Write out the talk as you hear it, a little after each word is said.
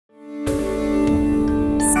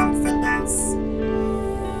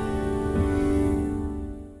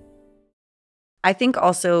I think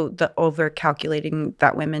also the over-calculating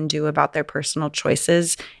that women do about their personal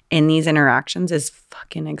choices in these interactions is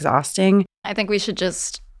fucking exhausting. I think we should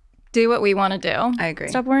just do what we want to do. I agree.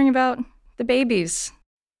 Stop worrying about the babies.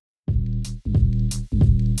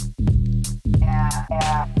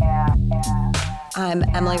 I'm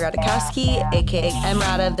Emily Ratajkowski, aka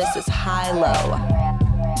EmRata. This is High Low.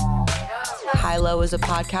 High Low is a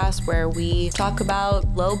podcast where we talk about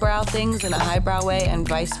lowbrow things in a highbrow way and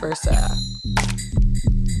vice versa.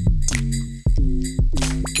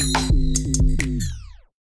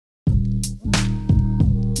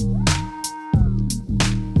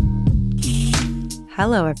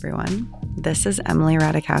 Hello, everyone. This is Emily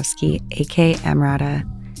Ratajkowski, aka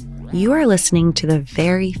EmRata. You are listening to the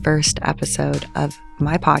very first episode of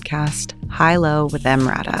my podcast, High Low with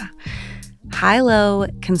EmRata. High Low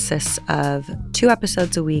consists of 2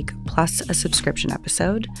 episodes a week plus a subscription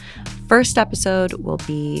episode. First episode will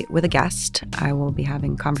be with a guest. I will be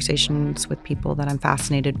having conversations with people that I'm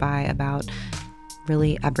fascinated by about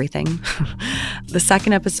really everything. The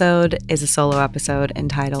second episode is a solo episode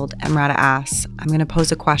entitled EmRata Asks. I'm going to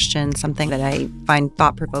pose a question, something that I find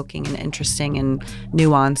thought-provoking and interesting and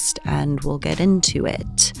nuanced, and we'll get into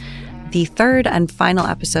it. The third and final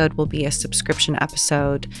episode will be a subscription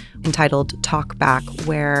episode entitled Talk Back,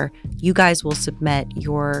 where you guys will submit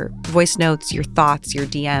your voice notes, your thoughts, your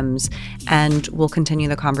DMs, and we'll continue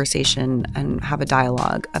the conversation and have a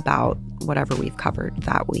dialogue about whatever we've covered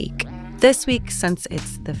that week. This week, since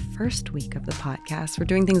it's the first week of the podcast, we're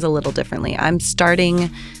doing things a little differently. I'm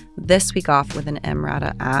starting this week off with an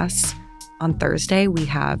EmRata Asks. On Thursday, we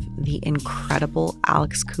have the incredible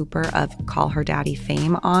Alex Cooper of Call Her Daddy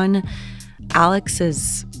fame on. Alex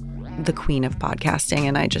is the queen of podcasting,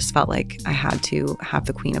 and I just felt like I had to have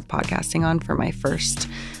the queen of podcasting on for my first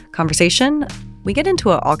conversation. We get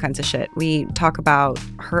into all kinds of shit. We talk about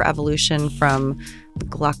her evolution from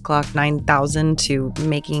Gluck Gluck 9000 to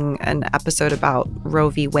making an episode about Roe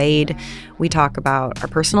v. Wade. We talk about our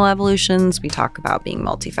personal evolutions. We talk about being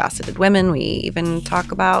multifaceted women. We even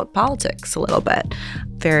talk about politics a little bit.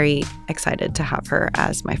 Very excited to have her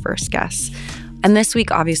as my first guest. And this week,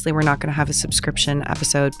 obviously, we're not going to have a subscription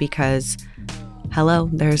episode because, hello,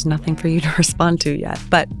 there's nothing for you to respond to yet.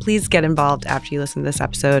 But please get involved after you listen to this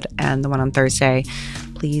episode and the one on Thursday.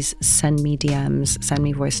 Please send me DMs, send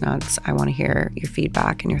me voice notes. I want to hear your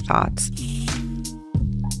feedback and your thoughts.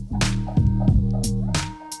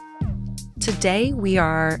 Today, we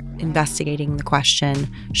are investigating the question,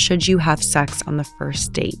 should you have sex on the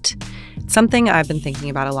first date? It's something I've been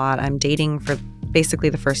thinking about a lot. I'm dating for basically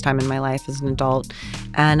the first time in my life as an adult.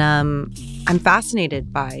 And I'm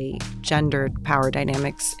fascinated by gendered power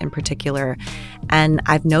dynamics in particular. And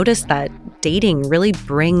I've noticed that dating really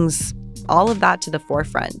brings all of that to the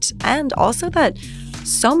forefront. And also that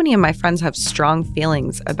so many of my friends have strong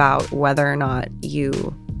feelings about whether or not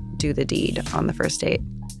you do the deed on the first date.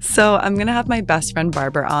 So I'm going to have my best friend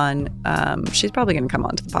Barbara on. She's probably going to come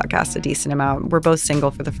onto the podcast a decent amount. We're both single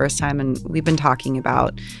for the first time, and we've been talking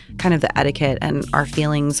about kind of the etiquette and our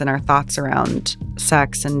feelings and our thoughts around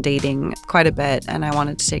sex and dating quite a bit. And I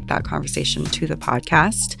wanted to take that conversation to the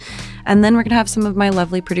podcast. And then we're going to have some of my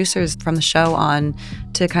lovely producers from the show on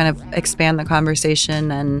to kind of expand the conversation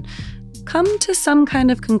and come to some kind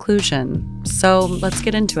of conclusion. So let's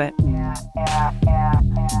get into it.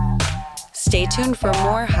 Stay tuned for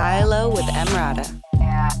more High Low with EmRata.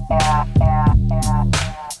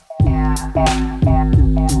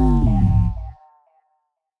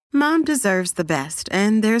 Mom deserves the best,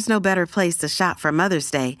 and there's no better place to shop for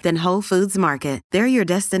Mother's Day than Whole Foods Market. They're your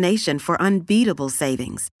destination for unbeatable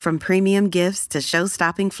savings, from premium gifts to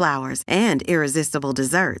show-stopping flowers and irresistible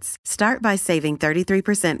desserts. Start by saving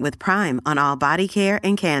 33% with Prime on all body care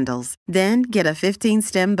and candles. Then get a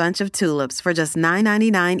 15-stem bunch of tulips for just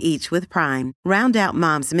 $9.99 each with Prime. Round out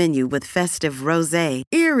Mom's menu with festive rosé,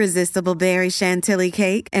 irresistible berry chantilly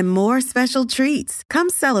cake, and more special treats.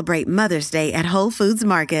 Come celebrate Mother's Day at Whole Foods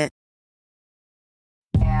Market.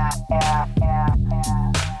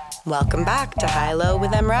 Welcome back to High Low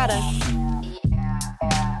with EmRata.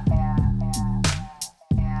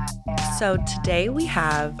 So today we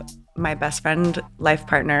have my best friend, life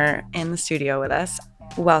partner in the studio with us.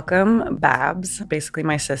 Welcome, Babs, basically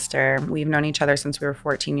my sister. We've known each other since we were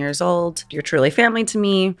 14 years old. You're truly family to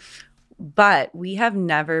me, but we have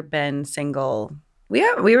never been single. We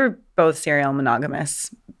were both serial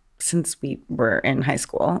monogamous since we were in high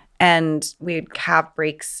school. And we'd have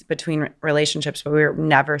breaks between relationships, but we were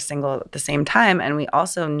never single at the same time. And we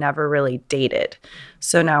also never really dated.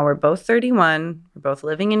 So now we're both 31, we're both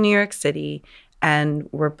living in New York City, and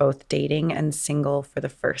we're both dating and single for the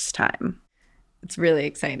first time. It's really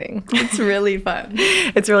exciting. It's really fun.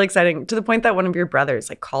 It's really exciting to the point that one of your brothers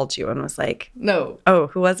like called you and was like, No. oh,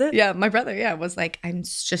 who was it? Yeah, my brother, was like, I'm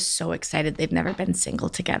just so excited. They've never been single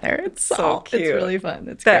together. It's so cute. It's really fun.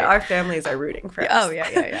 It's great. Our families are rooting for us. Oh,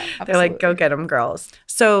 yeah. They're like, go get them, girls.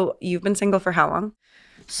 So you've been single for how long?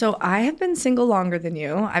 So I have been single longer than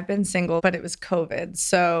you. I've been single, but it was COVID.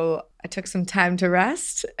 So I took some time to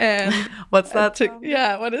rest. And what's that?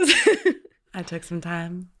 What is it? I took some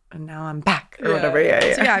time and now I'm back or whatever.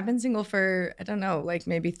 So I've been single for, I don't know, like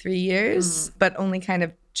maybe 3 years, but only kind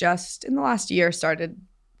of just in the last year started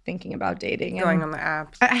thinking about dating. Going on the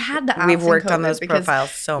apps. I had the apps. We've worked on those profiles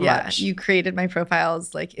so much. You created my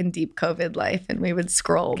profiles like in deep COVID life and we would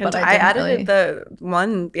scroll. But I edited the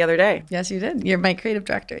one the other day. Yes, you did. You're my creative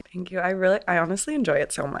director. Thank you. I honestly enjoy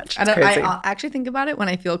it so much. It's crazy. I actually think about it when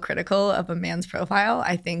I feel critical of a man's profile.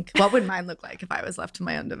 I think, what would mine look like if I was left to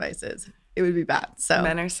my own devices? It would be bad. So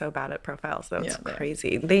men are so bad at profiles, though. It's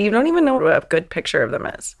crazy. You don't even know what a good picture of them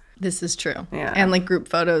is. This is true. Yeah. And like group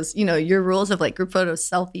photos, your rules of like group photos,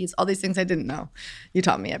 selfies, all these things I didn't know. You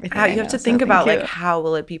taught me everything. You have to think about like how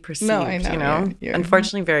will it be perceived, no, I know. You're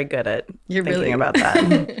Unfortunately very good at thinking about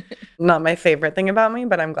that. Not my favorite thing about me,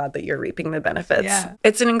 but I'm glad that you're reaping the benefits. Yeah.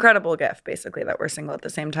 It's an incredible gift basically that we're single at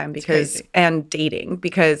the same time and dating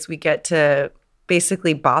because we get to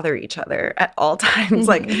basically bother each other at all times.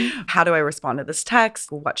 Like, how do I respond to this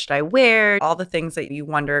text? What should I wear? All the things that you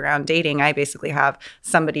wonder around dating, I basically have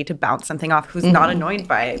somebody to bounce something off who's not annoyed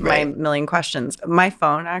by my million questions. My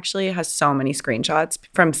phone actually has so many screenshots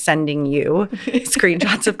from sending you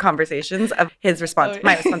screenshots of conversations of his response,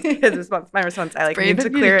 my response, his response, my response. I need to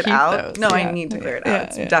clear it out. No, I need to clear it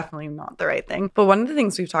out. It's definitely not the right thing. But one of the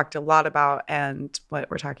things we've talked a lot about and what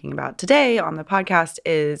we're talking about today on the podcast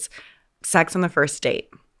is sex on the first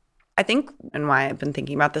date. I think, and why I've been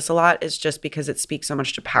thinking about this a lot is just because it speaks so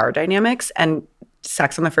much to power dynamics, and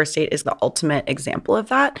sex on the first date is the ultimate example of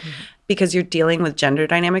that because you're dealing with gender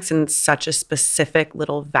dynamics in such a specific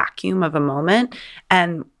little vacuum of a moment.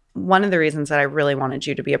 And one of the reasons that I really wanted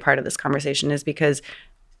you to be a part of this conversation is because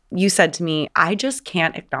you said to me, I just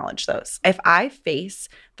can't acknowledge those. If I face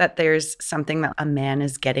that there's something that a man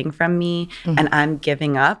is getting from me and I'm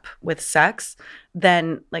giving up with sex,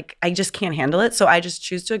 then like I just can't handle it. So I just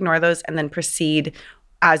choose to ignore those and then proceed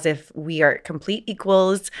as if we are complete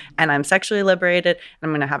equals and I'm sexually liberated and I'm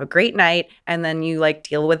going to have a great night. And then you like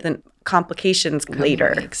deal with the complications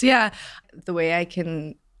later. Yeah. The way I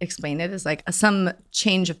can explain it is like some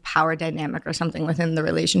change of power dynamic or something within the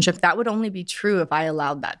relationship. That would only be true if I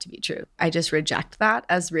allowed that to be true. I just reject that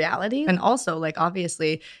as reality. And also, like,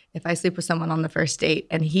 obviously, if I sleep with someone on the first date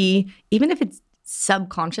and he, even if it's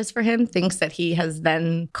subconscious for him, thinks that he has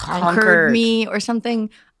then conquered me or something,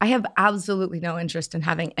 I have absolutely no interest in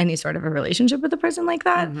having any sort of a relationship with a person like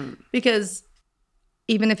that because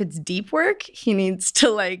even if it's deep work, he needs to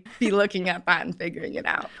like be looking at that and figuring it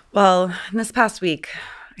out. Well, in this past week,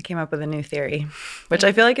 I came up with a new theory, which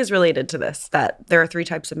I feel like is related to this, that there are 3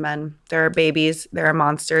 types of men. There are babies, there are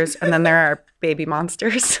monsters, and then there are baby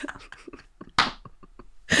monsters.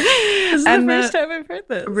 This is the first time I've heard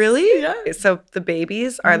this. Really? Yeah. So the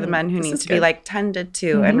babies are the men who need to be like tended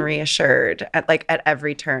to and reassured at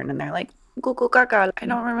every turn. And they're like, go, go, gaga. I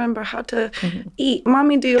don't remember how to eat.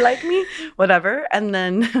 Mommy, do you like me? Whatever. And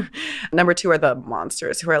then number 2 are the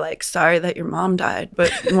monsters who are like, sorry that your mom died,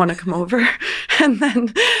 but you want to come over? And then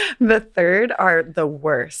the 3rd are the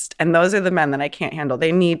worst. And those are the men that I can't handle.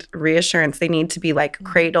 They need reassurance. They need to be like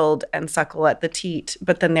cradled and suckle at the teat.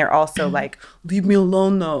 But then they're also like, leave me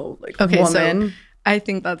alone though. Like, woman. So I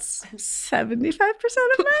think that's 75%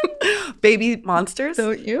 of men. Baby monsters?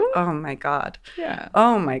 Don't you? Oh my God. Yeah.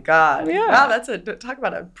 Oh my God. Yeah. Wow, talk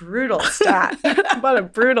about a brutal stat. About a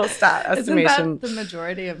brutal stat estimation. Isn't that the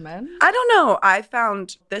majority of men? I don't know. I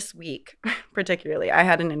found this week, particularly, I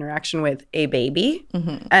had an interaction with a baby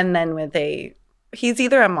and then with he's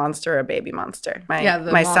either a monster or a baby monster. My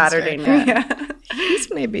monster. Saturday night. Yeah.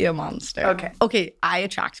 He's maybe a monster. Okay, I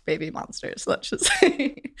attract baby monsters, let's just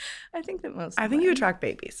say. I think that most I think you attract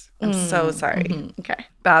babies. I'm so sorry. Okay.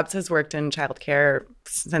 Babs has worked in childcare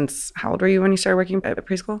since, how old were you when you started working at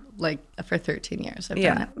preschool? Like for 13 years I've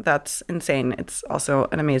done it. That's insane. It's also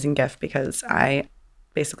an amazing gift because I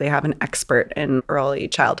basically have an expert in early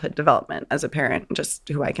childhood development as a parent, just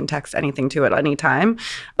who I can text anything to at any time.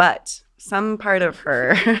 But some part of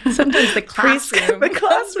her, sometimes the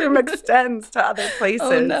classroom extends to other places.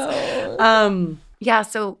 Oh no. Yeah,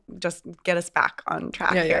 so just get us back on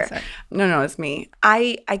track here. Sorry. No, it's me.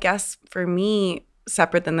 I guess for me,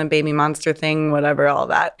 separate than the baby monster thing, whatever, all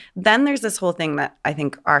that. Then there's this whole thing that I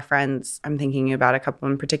think our friends, I'm thinking about a couple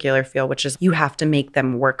in particular, feel, which is you have to make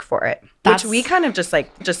them work for it. Which we kind of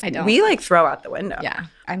we throw out the window. Yeah.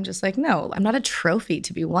 I'm just like, no, I'm not a trophy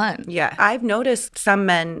to be won. Yeah. I've noticed some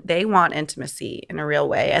men, they want intimacy in a real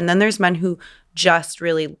way. And then there's men who just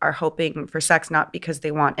really are hoping for sex, not because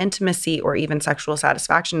they want intimacy or even sexual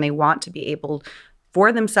satisfaction. They want to be able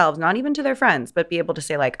for themselves, not even to their friends, but be able to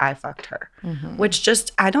say like, I fucked her, which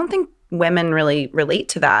just, I don't think women really relate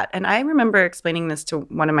to that. And I remember explaining this to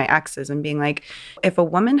one of my exes and being like, if a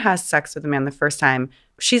woman has sex with a man the first time,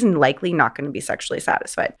 she's likely not going to be sexually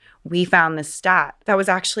satisfied. We found this stat that was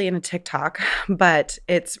actually in a TikTok, but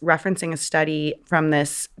it's referencing a study from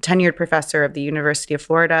this tenured professor of the University of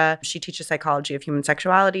Florida. She teaches psychology of human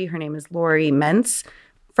sexuality. Her name is Lori Mentz.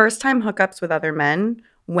 First time hookups with other men,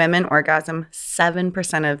 women orgasm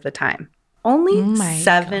 7% of the time. Only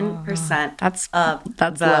 7%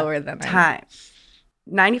 that's lower than time.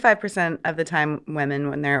 95% of the time, women,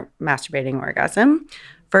 when they're masturbating, orgasm.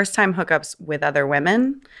 First time hookups with other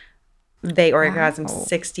women, they orgasm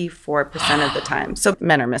 64% of the time. So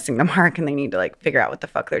men are missing the mark and they need to like figure out what the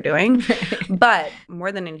fuck they're doing. But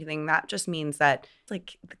more than anything, that just means that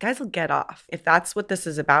like the guys will get off. If that's what this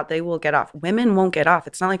is about, they will get off. Women won't get off.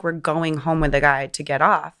 It's not like we're going home with a guy to get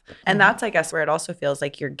off. And that's, I guess, where it also feels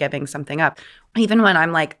like you're giving something up. Even when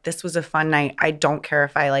I'm like, this was a fun night, I don't care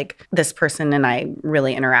if I like this person and I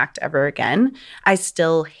really interact ever again. I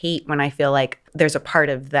still hate when I feel like there's a part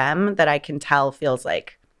of them that I can tell feels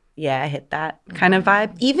like, yeah, I hit that kind of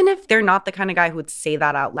vibe. Even if they're not the kind of guy who would say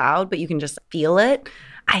that out loud, but you can just feel it.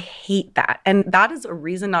 I hate that. And that is a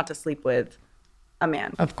reason not to sleep with a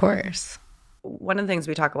man. Of course. One of the things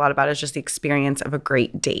we talk a lot about is just the experience of a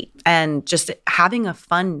great date and just having a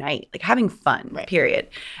fun night, like having fun, period.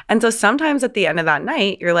 And so sometimes at the end of that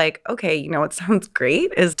night, you're like, okay, you know what sounds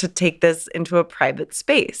great is to take this into a private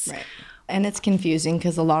space. Right. And it's confusing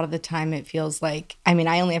because a lot of the time it feels like, I mean,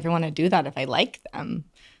 I only ever want to do that if I like them.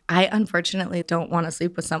 I unfortunately don't want to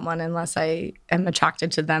sleep with someone unless I am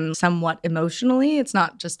attracted to them somewhat emotionally. It's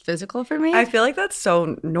not just physical for me. I feel like that's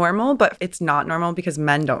so normal, but it's not normal because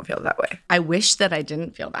men don't feel that way. I wish that I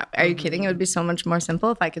didn't feel that way. Are you kidding? It would be so much more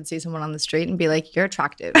simple if I could see someone on the street and be like, you're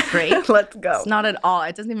attractive. Great. Let's go. It's not at all.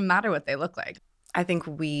 It doesn't even matter what they look like. I think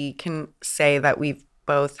we can say that we've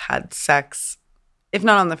both had sex, if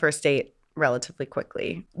not on the first date, relatively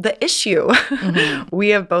quickly. The issue we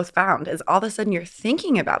have both found is all of a sudden you're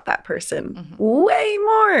thinking about that person way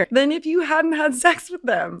more than if you hadn't had sex with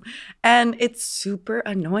them. And it's super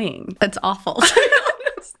annoying. It's awful, to be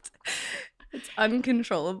honest. It's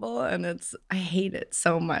uncontrollable and I hate it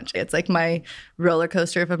so much. It's like my roller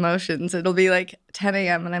coaster of emotions. It'll be like 10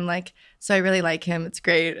 a.m. and I'm like, so I really like him. It's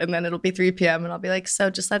great. And then it'll be 3 p.m. and I'll be like, so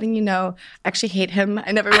just letting you know, I actually hate him.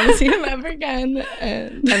 I never want to see him ever again.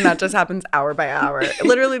 And that just happens hour by hour.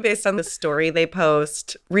 Literally based on the story they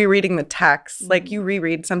post, rereading the text. Like you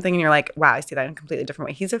reread something and you're like, wow, I see that in a completely different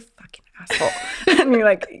way. He's a fucking asshole. And you're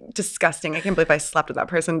like, disgusting. I can't believe I slept with that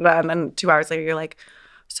person. And then 2 hours later, you're like,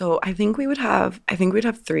 so I think we'd have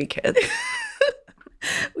 3 kids.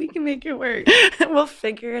 We can make it work. We'll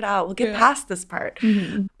figure it out. We'll get past this part.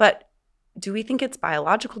 But do we think it's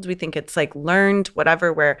biological? Do we think it's like learned,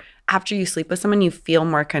 whatever, where after you sleep with someone, you feel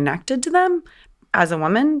more connected to them as a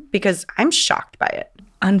woman? Because I'm shocked by it.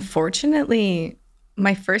 Unfortunately,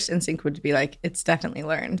 my first instinct would be like, it's definitely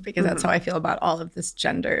learned because that's how I feel about all of this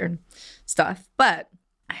gender stuff. But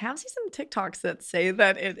I have seen some TikToks that say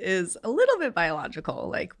that it is a little bit biological,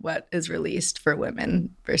 like what is released for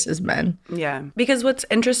women versus men. Yeah. Because what's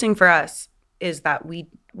interesting for us is that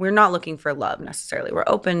we're not looking for love necessarily. We're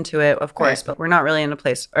open to it, of course, but we're not really in a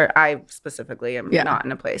place, or I specifically am not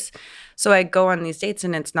in a place. So I go on these dates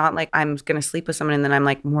and it's not like I'm going to sleep with someone and then I'm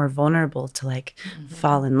like more vulnerable to like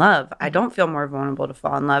fall in love. I don't feel more vulnerable to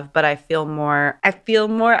fall in love, but I think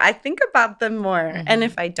about them more. And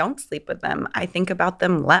if I don't sleep with them, I think about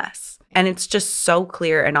them less. And it's just so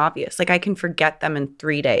clear and obvious. Like I can forget them in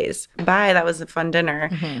 3 days. Bye, that was a fun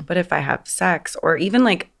dinner. But if I have sex or even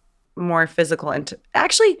like more physical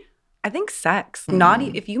actually I think sex not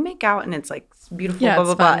if you make out and it's like beautiful blah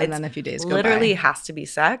blah blah, and then a few days go literally by. Has to be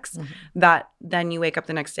sex that then you wake up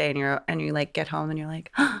the next day and you like get home and you're like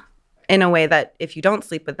in a way that if you don't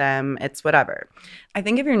sleep with them it's whatever. I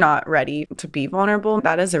think if you're not ready to be vulnerable,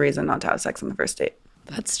 that is a reason not to have sex on the first date.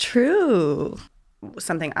 That's true.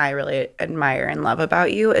 Something I really admire and love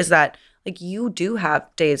about you is that like you do have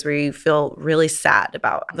days where you feel really sad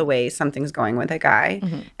about the way something's going with a guy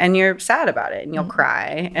and you're sad about it and you'll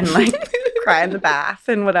cry and like cry in the bath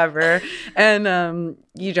and whatever. And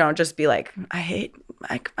you don't just be like, I hate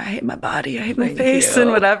like, I hate my body, I hate my Thank face you.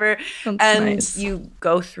 and whatever. That's and nice. you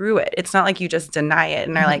go through it. It's not like you just deny it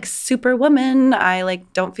and are like, superwoman, I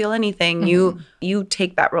like don't feel anything. You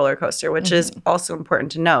take that roller coaster, which is also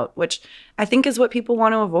important to note, which I think is what people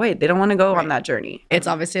want to avoid. They don't want to go on that journey. It's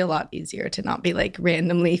obviously a lot easier to not be like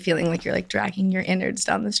randomly feeling like you're like dragging your innards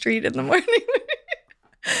down the street in the morning.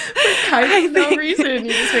 For kind of no reason.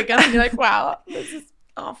 You just wake up and you're like, wow, this is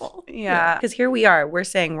awful. Yeah. Because here we are. We're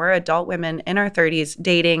saying we're adult women in our 30s,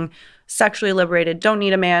 dating, sexually liberated, don't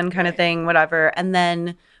need a man kind of thing, whatever. And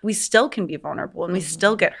then we still can be vulnerable and we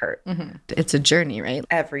still get hurt. It's a journey, right?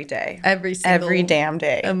 Every day. Every damn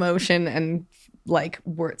day. emotion and like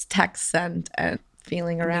words, text sent and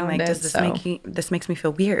feeling around like, it. does this makes me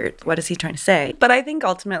feel weird? What is he trying to say? But I think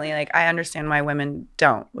ultimately, like, I understand why women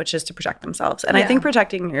don't, which is to protect themselves. And I think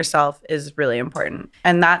protecting yourself is really important.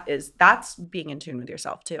 And that's being in tune with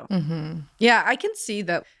yourself too. Yeah, I can see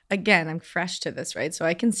that. Again, I'm fresh to this, right? So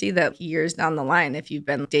I can see that years down the line, if you've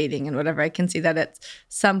been dating and whatever, I can see that at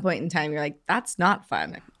some point in time, you're like, that's not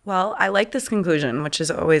fun. Well, I like this conclusion, which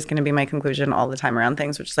is always going to be my conclusion all the time around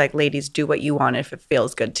things, which is like, ladies, do what you want if it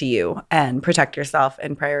feels good to you and protect yourself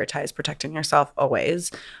and prioritize protecting yourself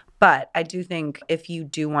always. But I do think if you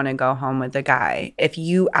do want to go home with a guy, if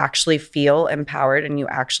you actually feel empowered and you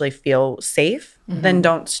actually feel safe, then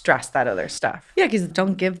don't stress that other stuff. Yeah, because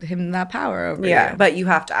don't give him that power over you. But you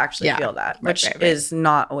have to actually feel that, which is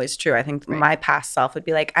not always true. I think my past self would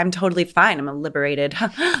be like, I'm totally fine. I'm a liberated,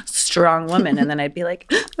 strong woman. And then I'd be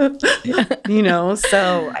like, you know?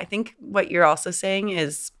 So I think what you're also saying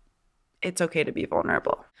is it's okay to be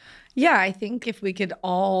vulnerable. Yeah, I think if we could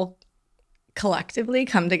all collectively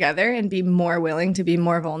come together and be more willing to be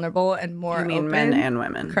more vulnerable and more open. Men and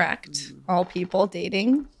women. Correct. All people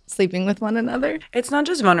dating, sleeping with one another. It's not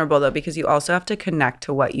just vulnerable though, because you also have to connect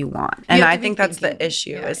to what you want. And I think that's the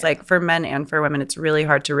issue. It's like for men and for women, it's really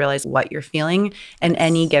hard to realize what you're feeling in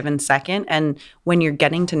any given second. And when you're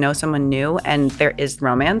getting to know someone new and there is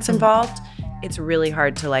romance involved, it's really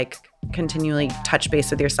hard to like continually touch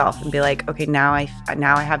base with yourself and be like, okay, now I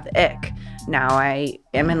have the ick. Now I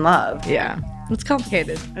am in love. Yeah. It's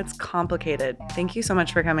complicated. It's complicated. Thank you so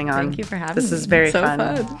much for coming on. Thank you for having me. This is very so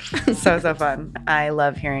fun. So fun. I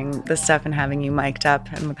love hearing this stuff and having you mic'd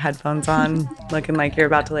up and with headphones on, looking like you're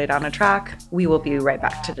about to lay down a track. We will be right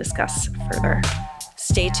back to discuss further.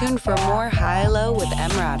 Stay tuned for more High Low with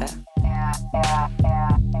EmRata.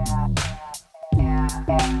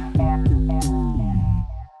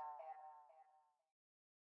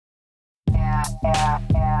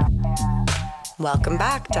 Welcome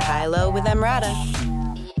back to High Low with EmRata.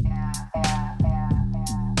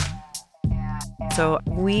 So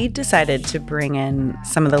we decided to bring in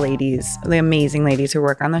some of the ladies, the amazing ladies who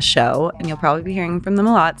work on the show, and you'll probably be hearing from them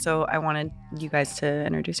a lot. So I wanted you guys to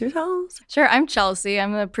introduce yourselves. Sure, I'm Chelsea.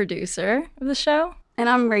 I'm the producer of the show. And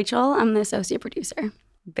I'm Rachel. I'm the associate producer.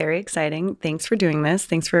 Very exciting. Thanks for doing this.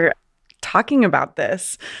 Thanks for talking about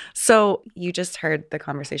this. So you just heard the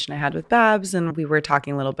conversation I had with Babs, and we were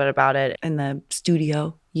talking a little bit about it in the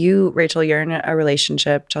studio. You, Rachel, you're in a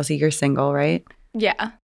relationship. Chelsea, you're single, right?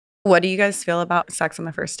 Yeah. What do you guys feel about sex on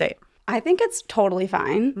the first date? I think it's totally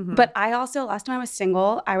fine. But I also, last time I was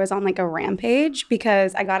single, I was on like a rampage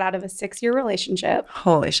because I got out of a 6-year relationship.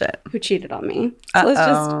 Holy shit. Who cheated on me. So it was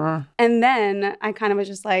just, and then I kind of was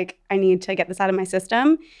just like, I need to get this out of my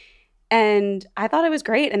system. And I thought it was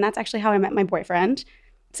great. And that's actually how I met my boyfriend.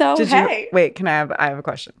 So, Wait, I have a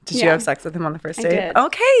question. Did you have sex with him on the first date? Did.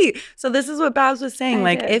 Okay. So this is what Babs was saying.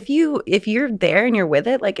 I did. if you're there and you're with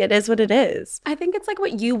it, like it is what it is. I think it's like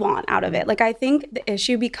what you want out of it. Like I think the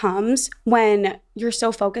issue becomes when you're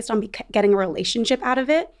so focused on getting a relationship out of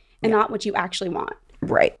it and not what you actually want.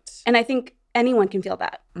 Right. And I think anyone can feel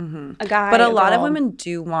that. A guy, but a lot of girl. women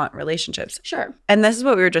do want relationships. Sure. And this is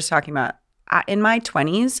what we were just talking about. In my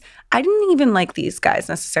 20s, I didn't even like these guys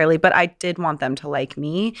necessarily, but I did want them to like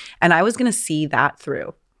me. And I was going to see that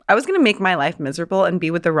through. I was going to make my life miserable and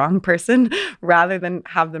be with the wrong person rather than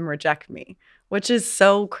have them reject me, which is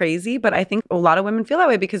so crazy. But I think a lot of women feel that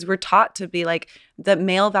way because we're taught to be like the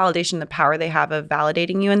male validation, the power they have of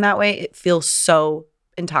validating you in that way. It feels so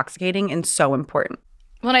intoxicating and so important.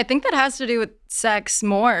 Well, I think that has to do with sex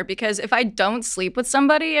more because if I don't sleep with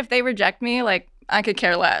somebody, if they reject me, like I could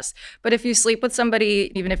care less. But if you sleep with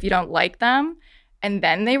somebody, even if you don't like them, and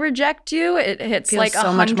then they reject you, it hits like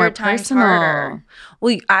so much more 100 times personal. harder.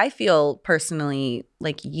 Well, I feel personally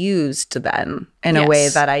like used then in a way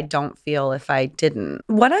that I don't feel if I didn't.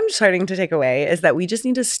 What I'm starting to take away is that we just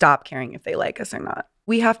need to stop caring if they like us or not.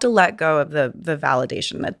 We have to let go of the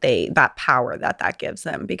validation that power that gives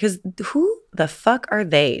them, because who the fuck are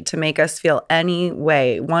they to make us feel any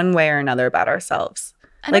way, one way or another about ourselves?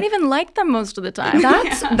 I don't even like them most of the time.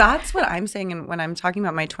 That's what I'm saying. And when I'm talking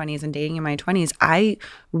about my 20s and dating in my 20s, I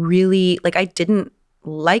really, like, I didn't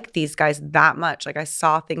like these guys that much. Like, I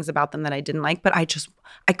saw things about them that I didn't like, but I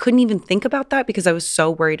couldn't even think about that because I was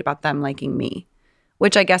so worried about them liking me,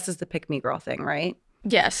 which I guess is the pick me girl thing, right?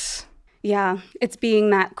 Yes. Yeah, it's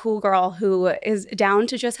being that cool girl who is down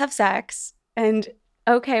to just have sex and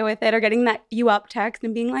okay with it, or getting that you up text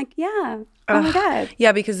and being like, yeah, oh my God.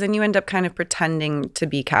 Yeah, because then you end up kind of pretending to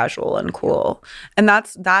be casual and cool. And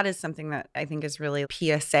that is something that I think is really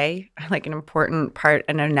PSA, like an important part,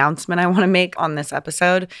 an announcement I want to make on this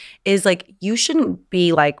episode is like, you shouldn't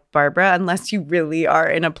be like Barbara unless you really are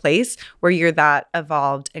in a place where you're that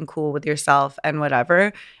evolved and cool with yourself and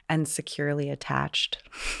whatever, and securely attached.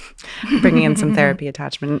 Bringing in some therapy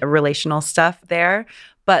attachment, relational stuff there.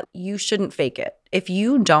 But you shouldn't fake it. If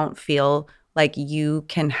you don't feel like you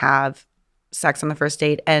can have sex on the first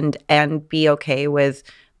date and be okay with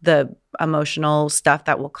the emotional stuff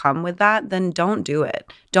that will come with that, then don't do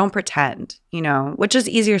it. Don't pretend, which is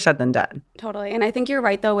easier said than done. Totally. And I think you're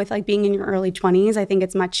right, though, with like being in your early 20s. I think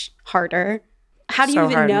it's much harder. How do you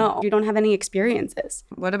even know? You don't have any experiences.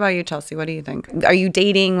 What about you, Chelsea? What do you think? Are you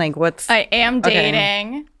dating? Like, I am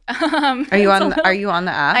dating. Are you on the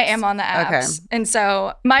apps? I am on the apps. Okay. And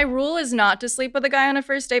so my rule is not to sleep with a guy on a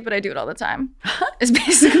first date, but I do it all the time. It's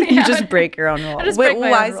basically you just break your own rule.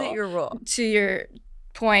 Why is it your rule? To your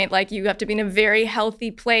point, like, you have to be in a very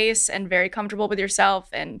healthy place and very comfortable with yourself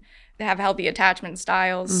and have healthy attachment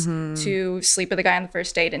styles to sleep with a guy on the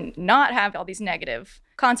first date and not have all these negative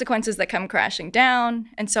consequences that come crashing down.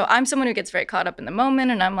 And so I'm someone who gets very caught up in the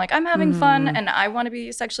moment, and I'm like, I'm having fun and I want to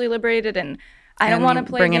be sexually liberated, and I don't want to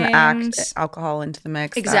play bring games. Alcohol into the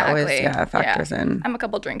mix. Exactly. That always, factors in. I'm a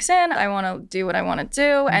couple drinks in. I want to do what I want to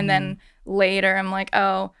do. And then later I'm like,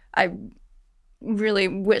 oh, I really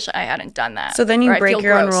wish I hadn't done that. So then you break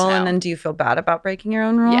your own rule and then do you feel bad about breaking your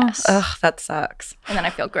own rule? Yes. Ugh, that sucks. And then I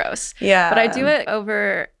feel gross. Yeah. But I do it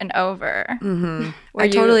over and over. I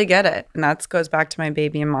totally get it. And that goes back to my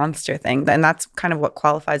baby and monster thing. And that's kind of what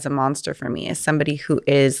qualifies a monster for me, is somebody who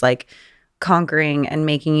is like conquering and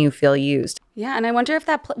making you feel used. Yeah, and I wonder if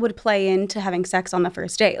that would play into having sex on the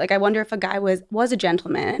first date. Like, I wonder if a guy was a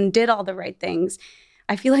gentleman and did all the right things.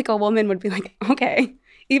 I feel like a woman would be like, okay,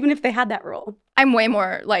 even if they had that rule. I'm way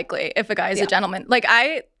more likely if a guy is a gentleman. Like,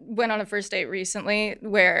 I went on a first date recently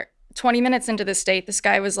where 20 minutes into this date, this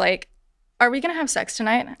guy was like, are we going to have sex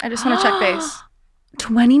tonight? I just want to check base.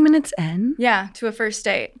 20 minutes in? Yeah, to a first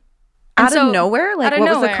date. Out of nowhere? Like, what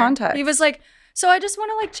was the context? He was like, so I just want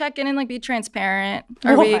to like check in and like be transparent.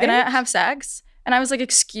 Are we going to have sex? And I was like,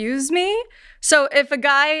 excuse me? So if a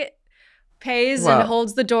guy pays and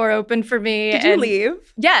holds the door open for me. Did you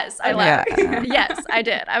leave? Yes, I left. Yeah. Yes, I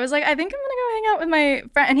did. I was like, I think I'm going to go hang out with my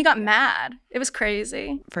friend. And he got mad. It was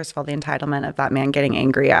crazy. First of all, the entitlement of that man getting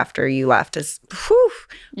angry after you left is,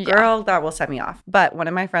 girl, that will set me off. But one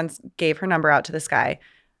of my friends gave her number out to this guy.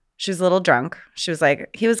 She was a little drunk. She was like,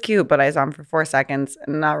 he was cute, but I saw him for 4 seconds.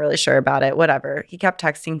 I'm not really sure about it. Whatever. He kept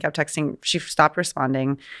texting. She stopped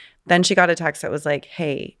responding. Then she got a text that was like,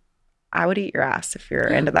 hey, I would eat your ass if you're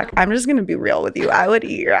into that. I'm just going to be real with you. I would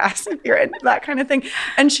eat your ass if you're into that kind of thing.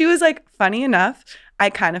 And she was like, funny enough, I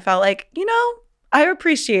kind of felt like, I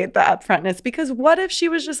appreciate the upfrontness, because what if she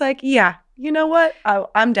was just like, yeah, you know what?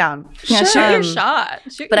 I'm down. Yeah, shoot your shot.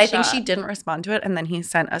 But I think she didn't respond to it. And then he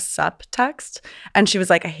sent a sup text. And she was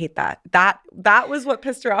like, I hate that. That was what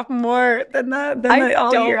pissed her off more than I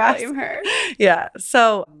don't blame her. Yeah.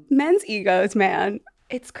 So men's egos, man.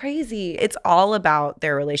 It's crazy. It's all about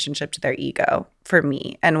their relationship to their ego for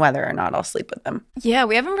me, and whether or not I'll sleep with them. Yeah,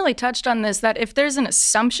 we haven't really touched on this, that if there's an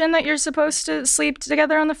assumption that you're supposed to sleep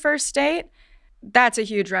together on the first date, that's a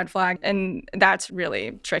huge red flag. And that's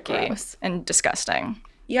really tricky and disgusting.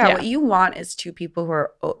 Yeah, what you want is two people who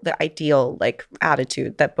are the ideal like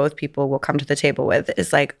attitude that both people will come to the table with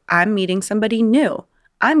is like, I'm meeting somebody new.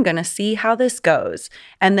 I'm going to see how this goes,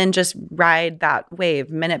 and then just ride that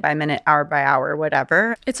wave minute by minute, hour by hour,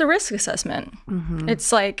 whatever. It's a risk assessment.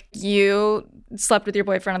 It's like you slept with your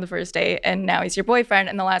boyfriend on the first date and now he's your boyfriend.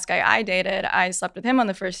 And the last guy I dated, I slept with him on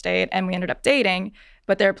the first date and we ended up dating.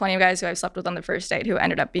 But there are plenty of guys who I've slept with on the first date who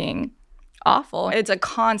ended up being awful. It's a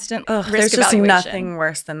constant risk there's just evaluation. Nothing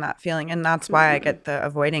worse than that feeling. And that's why I get the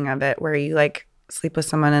avoiding of it, where you like sleep with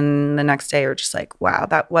someone and the next day you're just like, wow,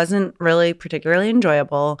 that wasn't really particularly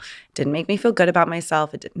enjoyable. It didn't make me feel good about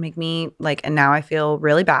myself. It didn't make me like, and now I feel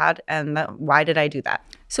really bad. And why did I do that?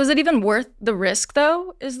 So is it even worth the risk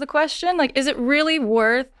though, is the question? Like, is it really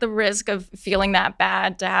worth the risk of feeling that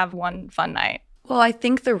bad to have one fun night? Well, I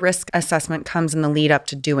think the risk assessment comes in the lead up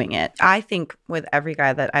to doing it. I think with every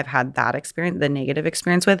guy that I've had that experience, the negative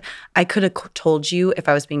experience with, I could have told you if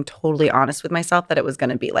I was being totally honest with myself that it was going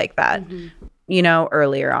to be like that,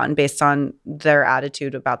 earlier on, based on their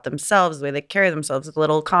attitude about themselves, the way they carry themselves, the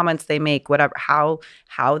little comments they make, whatever, how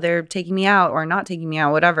they're taking me out or not taking me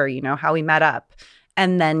out, whatever, how we met up.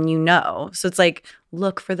 And then so it's like,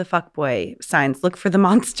 look for the fuckboy signs, look for the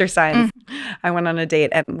monster signs. I went on a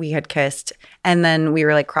date and we had kissed, and then we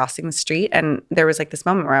were like crossing the street, and there was like this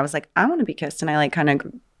moment where I was like, I want to be kissed, and I like kind of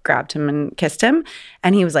grabbed him and kissed him,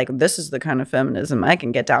 and he was like, this is the kind of feminism I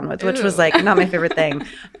can get down with, which was like not my favorite thing.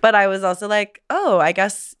 But I was also like, oh, I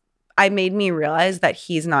guess I made me realize that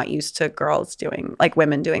he's not used to girls doing, like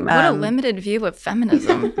women doing that. What a limited view of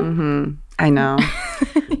feminism. I know.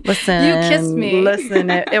 Listen, you kissed me. Listen,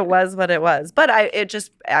 it was what it was. But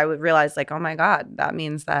I would realize like, oh my God, that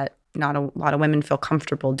means that not a lot of women feel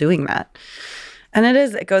comfortable doing that. And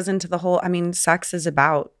it goes into the whole, sex is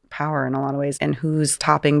about power in a lot of ways, and who's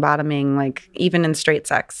topping, bottoming, like even in straight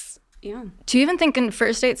sex. Yeah. Do you even think in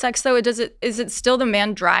first date sex though, is it still the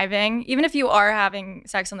man driving? Even if you are having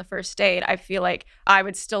sex on the first date, I feel like I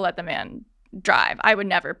would still let the man drive. I would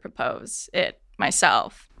never propose it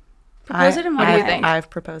myself. Propose it in what do you think? I've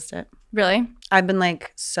proposed it. Really? I've been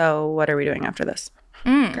like, so what are we doing after this?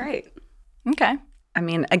 Great. Okay.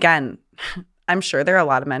 Again, I'm sure there are a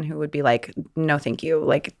lot of men who would be like, no, thank you.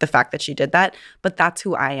 Like the fact that she did that, but that's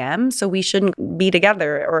who I am. So we shouldn't be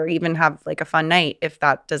together or even have like a fun night if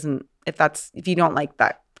you don't like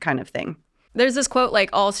that kind of thing. There's this quote like,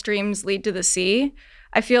 all streams lead to the sea.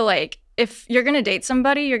 I feel like if you're going to date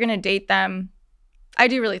somebody, you're going to date them. I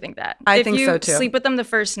do really think that. I think so too. If you sleep with them the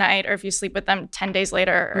first night, or if you sleep with them 10 days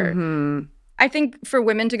later, I think for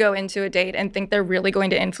women to go into a date and think they're really going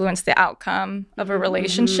to influence the outcome of a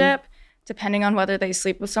relationship, depending on whether they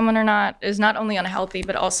sleep with someone or not, is not only unhealthy,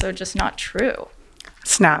 but also just not true.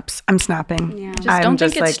 Snaps. I'm snapping. Yeah. I don't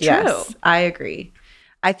think it's true. Yes, I agree.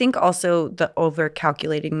 I think also the over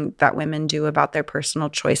calculating that women do about their personal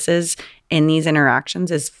choices in these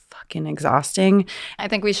interactions is fucking exhausting. I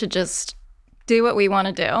think we should just do what we want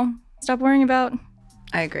to do. Stop worrying about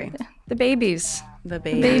I agree. the babies. The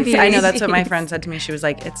babies. I know that's what my friend said to me. She was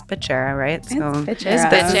like, it's bitch era, right? So It's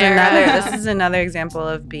bitch era. this is another example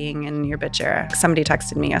of being in your bitch era. Somebody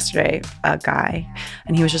texted me yesterday, a guy,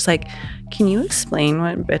 and he was just like, can you explain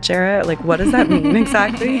what bitch era, like what does that mean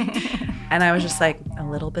exactly? And I was just like, a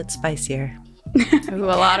little bit spicier. Ooh,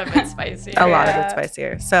 a lot of it spicier. A lot of it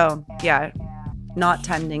spicier. So yeah, not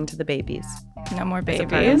tending to the babies. No more babies.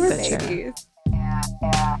 Babies.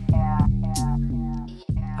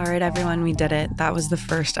 All right, everyone, we did it. That was the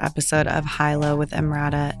first episode of High Low with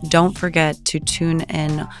EmRata. Don't forget to tune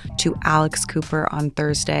in to Alex Cooper on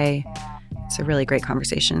Thursday. It's a really great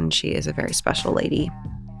conversation. She is a very special lady.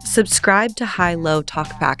 Subscribe to High Low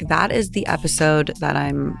Talk Back. That is the episode that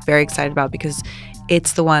I'm very excited about because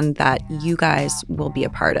it's the one that you guys will be a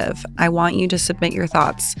part of. I want you to submit your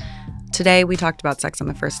thoughts. Today, we talked about sex on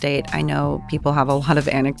the first date. I know people have a lot of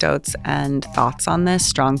anecdotes and thoughts on this,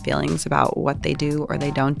 strong feelings about what they do or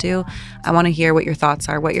they don't do. I want to hear what your thoughts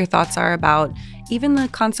are about even the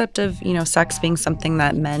concept of, sex being something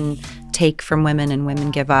that men take from women and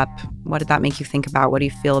women give up. What did that make you think about? What do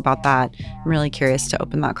you feel about that? I'm really curious to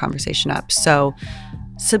open that conversation up. So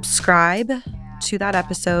subscribe to that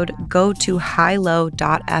episode. Go to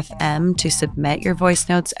highlow.fm to submit your voice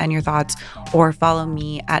notes and your thoughts, or follow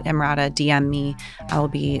me at EmRata, DM me. I will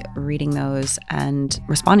be reading those and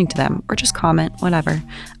responding to them, or just comment, whatever.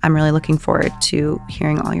 I'm really looking forward to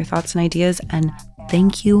hearing all your thoughts and ideas, and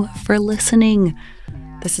thank you for listening.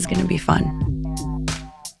 This is going to be fun.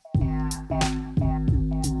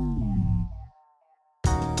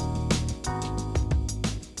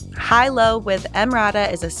 High Low with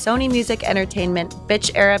EmRata is a Sony Music Entertainment, Bitch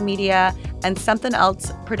Era Media, and Something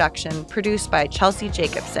Else production produced by Chelsea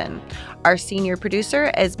Jacobson. Our senior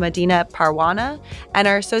producer is Medina Parwana, and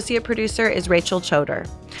our associate producer is Rachel Choder.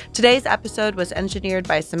 Today's episode was engineered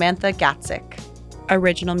by Samantha Gatzik.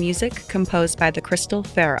 Original music composed by The Crystal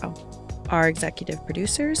Pharaoh. Our executive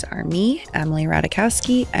producers are me, Emily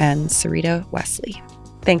Radikowski, and Sarita Wesley.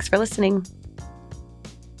 Thanks for listening.